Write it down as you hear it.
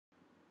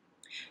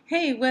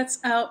Hey, what's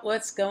up?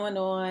 What's going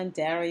on?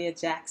 Daria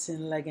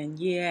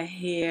Jackson-Legagneur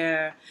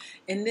here.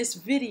 In this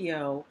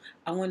video,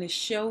 I want to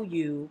show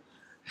you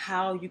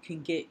how you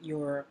can get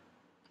your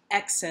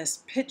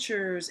excess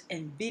pictures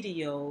and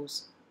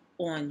videos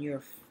on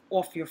your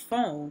off your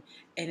phone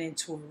and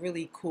into a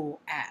really cool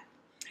app.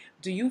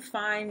 Do you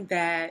find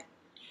that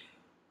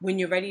when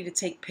you're ready to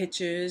take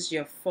pictures,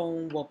 your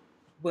phone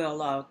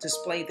will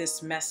display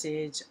this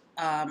message,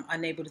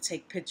 unable to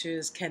take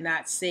pictures,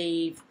 cannot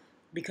save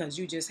because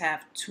you just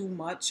have too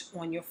much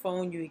on your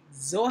phone. You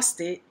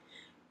exhausted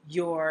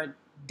your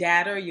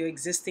data, your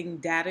existing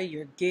data,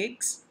 your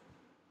gigs.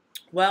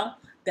 Well,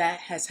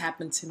 that has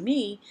happened to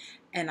me,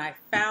 and I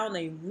found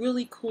a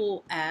really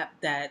cool app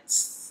that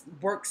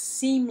works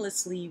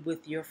seamlessly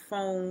with your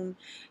phone.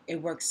 It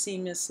works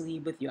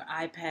seamlessly with your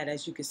iPad.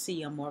 As you can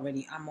see, I'm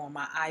on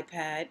my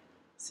iPad.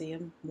 See,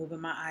 I'm moving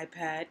my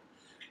iPad,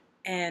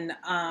 and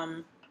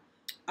I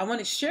want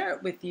to share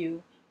it with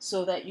you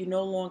so that you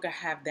no longer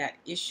have that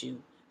issue.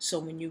 So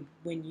when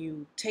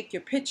you take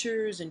your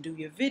pictures and do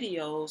your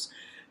videos,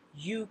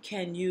 you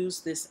can use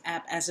this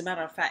app. As a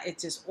matter of fact, it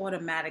just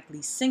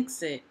automatically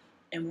syncs it,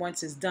 and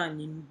once it's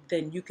done,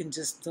 then you can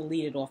just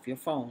delete it off your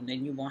phone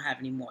and you won't have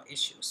any more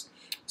issues.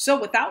 So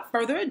without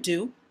further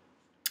ado,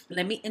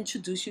 let me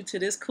introduce you to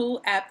this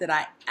cool app that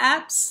I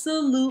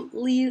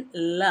absolutely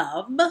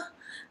love.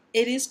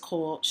 It is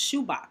called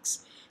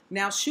Shoebox.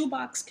 Now,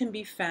 Shoebox can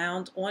be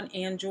found on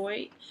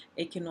Android.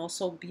 It can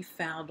also be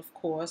found, of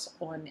course,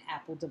 on the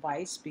Apple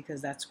device because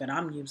that's what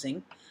I'm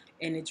using.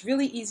 And it's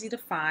really easy to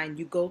find.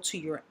 You go to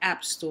your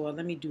app store.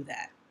 Let me do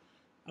that.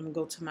 I'm going to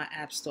go to my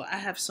app store. I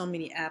have so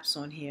many apps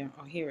on here.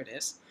 Oh, here it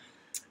is.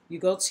 You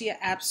go to your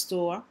app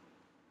store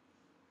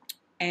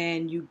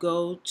and you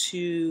go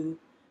to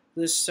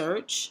the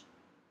search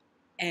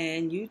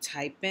and you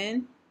type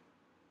in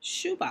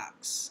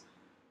Shoebox.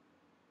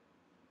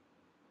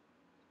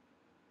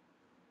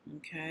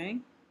 Okay.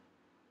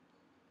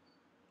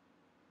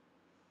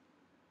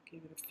 Give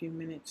it a few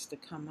minutes to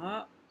come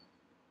up.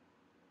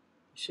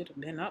 It should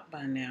have been up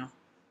by now.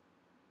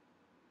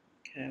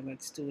 Okay,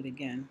 let's do it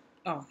again.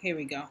 Oh, here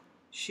we go.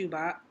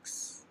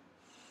 Shoebox.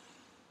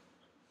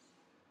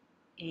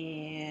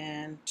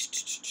 And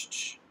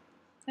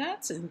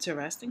that's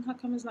interesting. How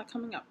come it's not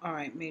coming up? All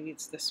right, maybe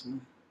it's this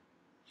one.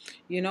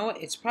 You know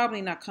what? It's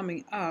probably not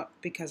coming up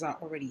because I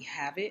already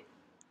have it.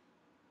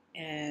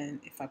 And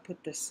if I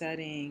put the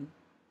setting,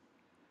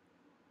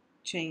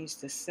 change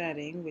the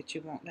setting, which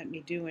it won't let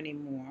me do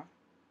anymore.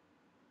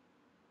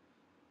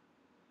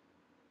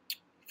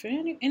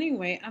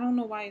 Anyway, I don't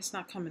know why it's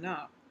not coming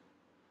up.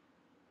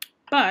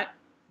 But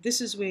this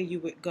is where you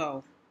would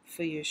go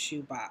for your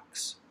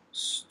shoebox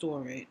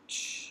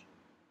storage.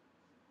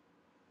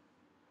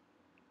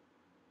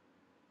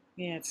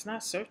 Yeah, it's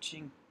not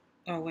searching.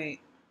 Oh, wait.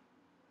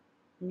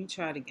 Let me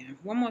try it again.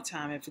 One more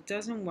time. If it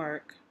doesn't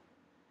work,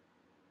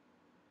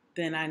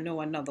 then I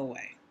know another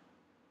way.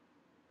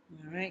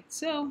 All right.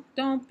 So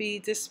don't be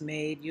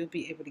dismayed. You'll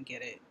be able to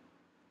get it.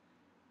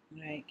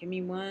 All right. Give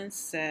me one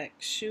sec.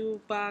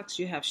 Shoebox.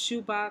 You have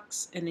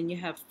Shoebox, and then you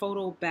have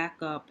Photo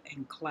Backup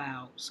and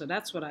Cloud. So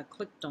that's what I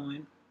clicked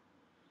on.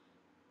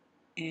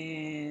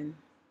 And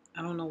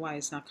I don't know why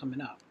it's not coming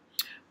up.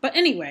 But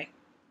anyway,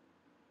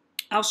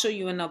 I'll show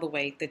you another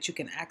way that you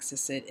can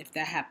access it if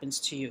that happens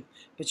to you.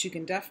 But you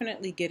can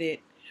definitely get it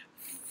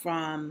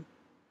from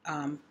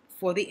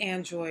for the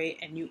Android,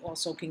 and you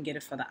also can get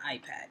it for the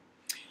iPad.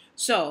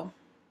 So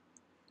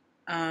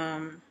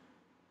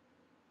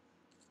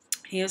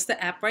here's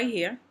the app right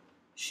here,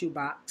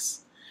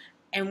 Shoebox.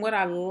 And what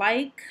I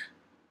like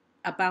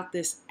about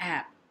this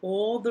app,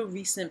 all the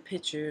recent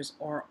pictures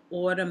are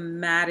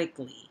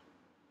automatically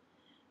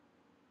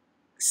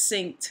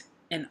synced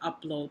and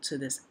upload to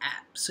this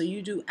app. So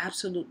you do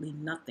absolutely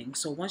nothing.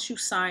 So once you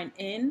sign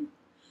in,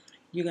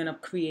 you're going to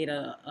create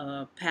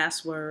a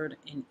password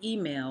and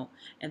email,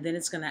 and then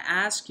it's going to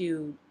ask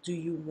you, do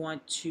you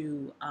want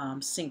to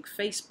sync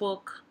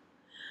Facebook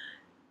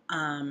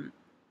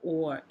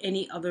or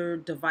any other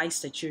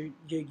device that you're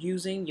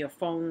using, your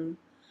phone.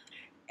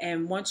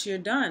 And once you're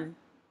done,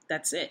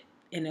 that's it.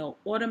 And it'll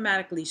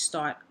automatically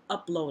start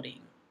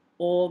uploading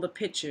all the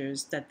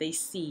pictures that they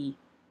see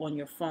on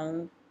your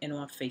phone and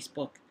on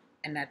Facebook.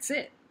 And that's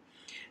it.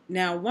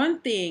 Now, one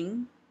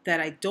thing that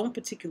I don't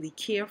particularly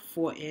care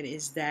for it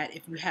is that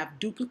if you have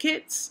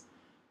duplicates,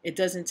 it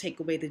doesn't take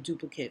away the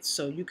duplicates.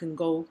 So you can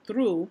go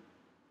through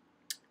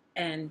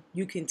and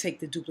you can take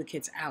the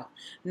duplicates out.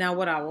 Now,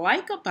 what I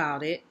like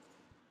about it,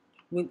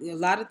 a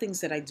lot of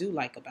things that I do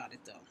like about it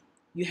though,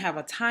 you have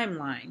a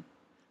timeline.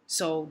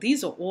 So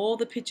these are all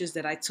the pictures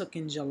that I took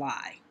in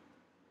July.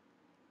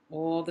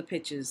 All the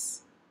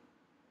pictures.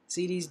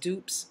 See these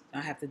dupes?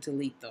 I have to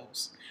delete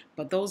those.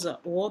 But those are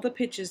all the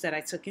pictures that I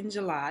took in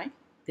July.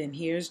 Then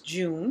here's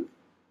June.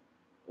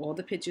 All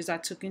the pictures I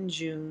took in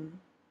June.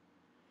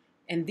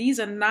 And these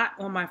are not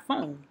on my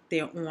phone.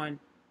 They're on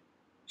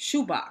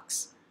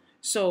Shoebox.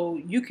 So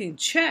you can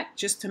check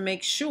just to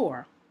make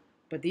sure.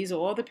 But these are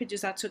all the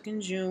pictures I took in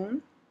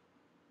June.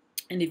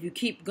 And if you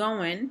keep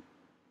going,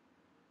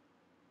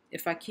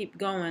 If I keep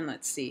going,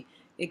 let's see,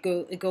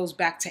 it goes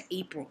back to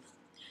April.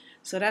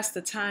 So that's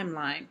the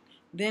timeline.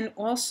 Then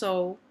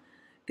also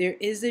there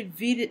is a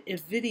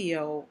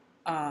video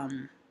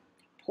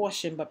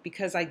portion, but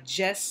because I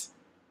just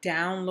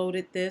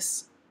downloaded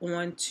this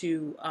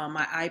onto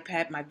my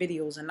iPad, my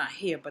videos are not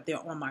here, but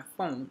they're on my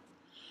phone.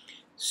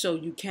 So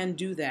you can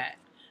do that.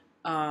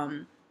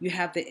 You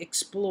have the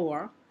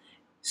Explore.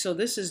 So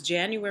this is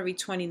January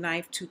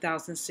 29th,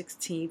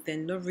 2016,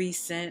 then the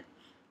recent,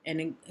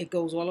 and it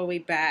goes all the way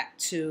back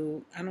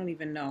to, I don't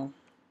even know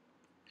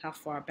how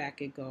far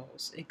back it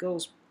goes. It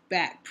goes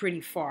back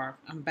pretty far.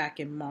 I'm back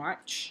in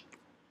March.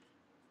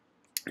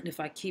 And if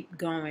I keep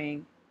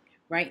going,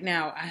 right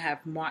now I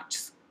have March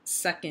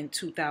 2nd,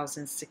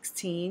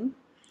 2016.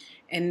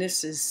 And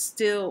this is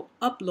still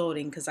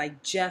uploading because I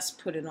just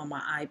put it on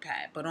my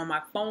iPad. But on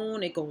my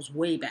phone, it goes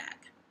way back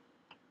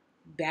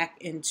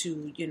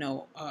into,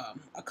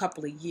 a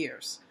couple of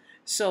years.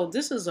 So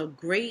this is a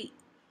great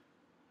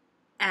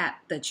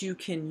app that you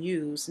can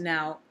use.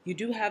 Now, you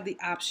do have the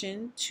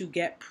option to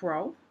get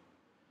Pro,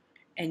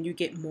 and you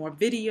get more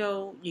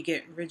video, you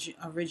get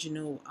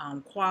original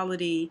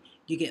quality,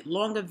 you get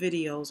longer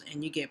videos,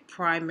 and you get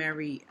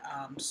primary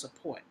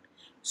support.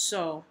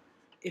 So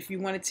if you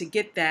wanted to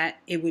get that,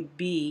 it would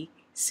be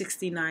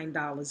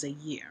 $69 a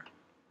year.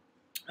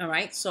 All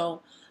right,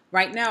 so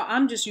right now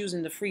I'm just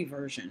using the free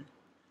version,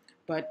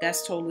 but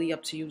that's totally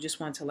up to you. Just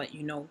want to let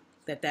you know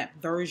that that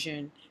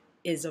version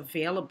is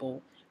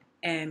available,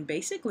 and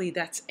basically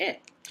that's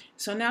it.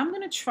 So now I'm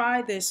going to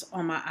try this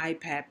on my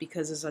iPad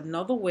because there's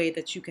another way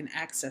that you can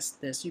access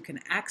this. You can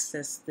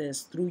access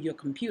this through your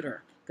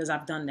computer because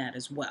I've done that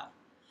as well.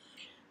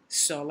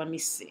 So let me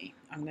see.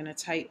 I'm going to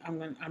type,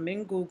 I'm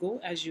in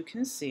Google, as you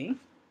can see.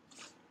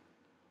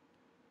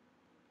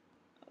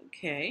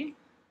 Okay.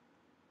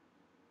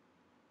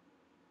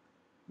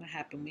 What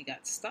happened? We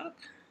got stuck.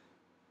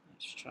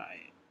 Let's try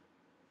it.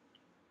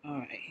 All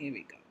right, here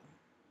we go.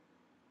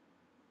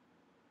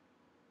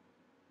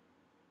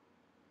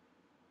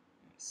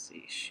 Let's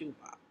see,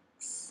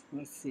 Shoebox.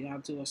 Let's see, I'll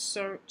do a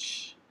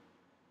search.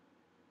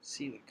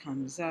 See what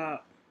comes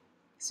up.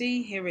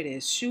 See, here it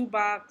is,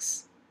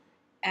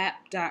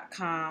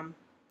 shoeboxapp.com,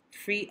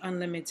 free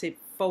unlimited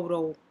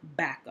photo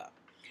backup.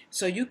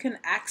 So you can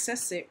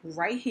access it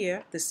right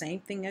here, the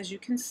same thing as you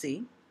can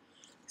see.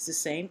 It's the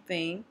same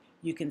thing.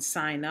 You can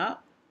sign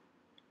up,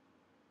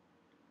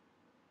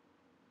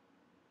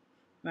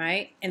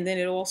 right? And then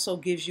it also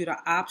gives you the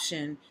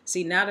option.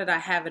 See, now that I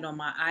have it on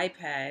my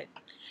iPad,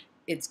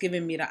 it's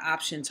giving me the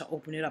option to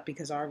open it up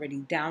because I already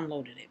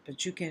downloaded it.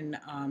 But you can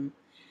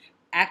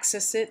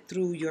access it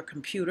through your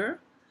computer.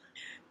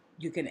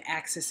 You can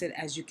access it,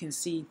 as you can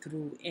see,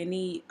 through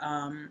any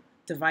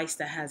device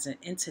that has an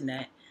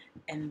internet.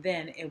 And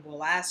then it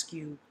will ask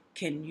you,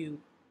 can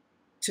you,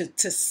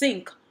 to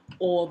sync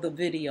all the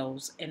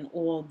videos and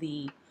all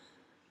the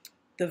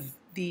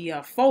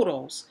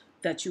photos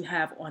that you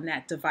have on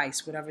that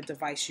device, whatever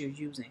device you're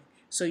using.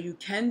 So you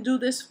can do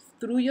this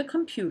through your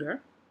computer,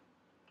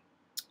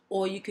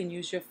 or you can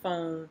use your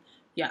phone,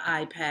 your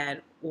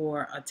iPad,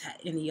 or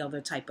any other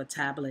type of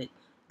tablet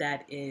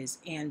that is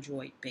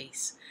Android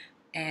based.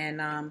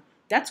 And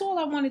that's all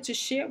I wanted to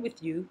share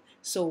with you.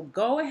 So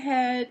go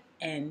ahead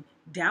and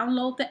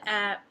download the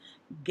app,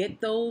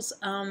 get those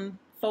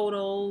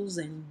photos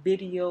and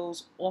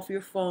videos off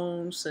your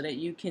phone so that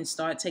you can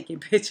start taking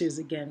pictures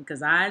again,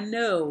 because I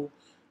know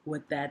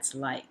what that's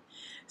like.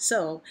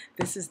 So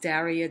this is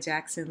Daria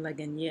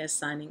Jackson-Legagneur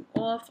signing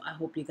off. I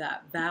hope you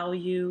got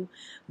value.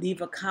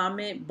 Leave a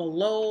comment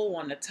below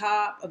on the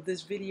top of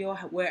this video,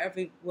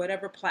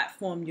 whatever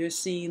platform you're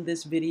seeing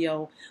this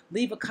video.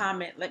 Leave a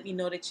comment. Let me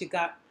know that you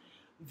got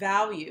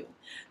value.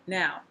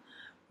 Now,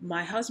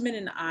 my husband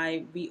and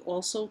I, we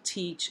also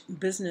teach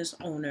business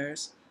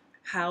owners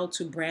how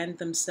to brand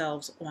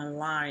themselves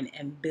online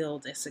and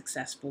build a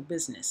successful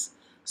business.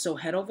 So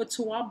head over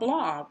to our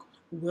blog,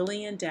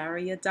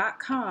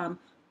 willieanddaria.com,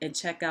 and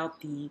check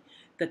out the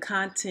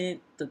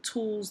content, the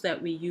tools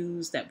that we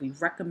use, that we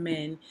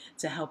recommend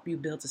to help you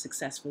build a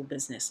successful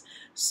business.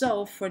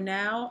 So for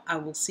now, I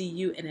will see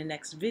you in the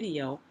next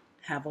video.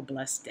 Have a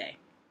blessed day.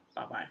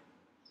 Bye-bye.